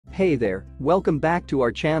Hey there, welcome back to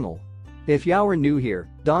our channel. If you're new here,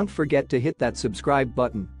 don't forget to hit that subscribe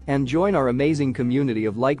button and join our amazing community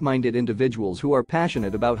of like-minded individuals who are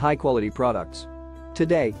passionate about high-quality products.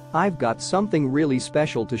 Today, I've got something really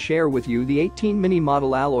special to share with you: the 18 Mini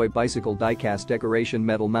Model Alloy Bicycle Diecast Decoration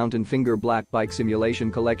Metal Mountain Finger Black Bike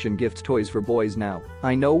Simulation Collection Gift Toys for Boys. Now,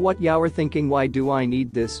 I know what you're thinking, why do I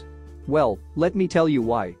need this? Well, let me tell you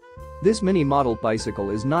why. This mini model bicycle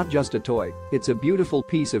is not just a toy, it's a beautiful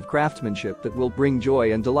piece of craftsmanship that will bring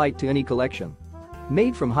joy and delight to any collection.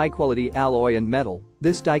 Made from high-quality alloy and metal,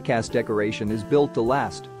 this diecast decoration is built to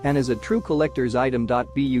last and is a true collector's item. But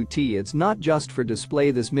it's not just for display.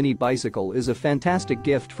 This mini bicycle is a fantastic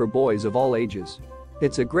gift for boys of all ages.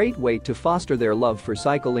 It's a great way to foster their love for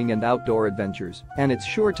cycling and outdoor adventures, and it's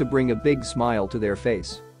sure to bring a big smile to their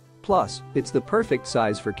face. Plus, it's the perfect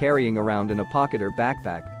size for carrying around in a pocket or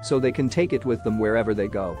backpack, so they can take it with them wherever they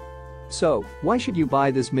go. So, why should you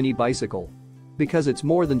buy this mini bicycle? Because it's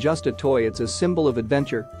more than just a toy. It's a symbol of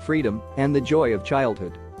adventure, freedom, and the joy of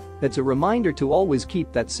childhood. It's a reminder to always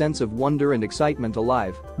keep that sense of wonder and excitement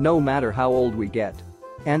alive, no matter how old we get.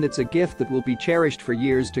 And it's a gift that will be cherished for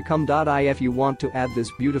years to come. If you want to add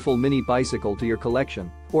this beautiful mini bicycle to your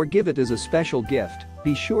collection or give it as a special gift,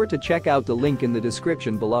 be sure to check out the link in the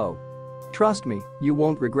description below. Trust me, you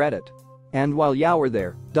won't regret it. And while you're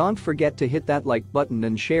there, don't forget to hit that like button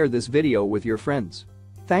and share this video with your friends.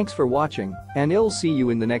 Thanks for watching, and I'll see you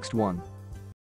in the next one.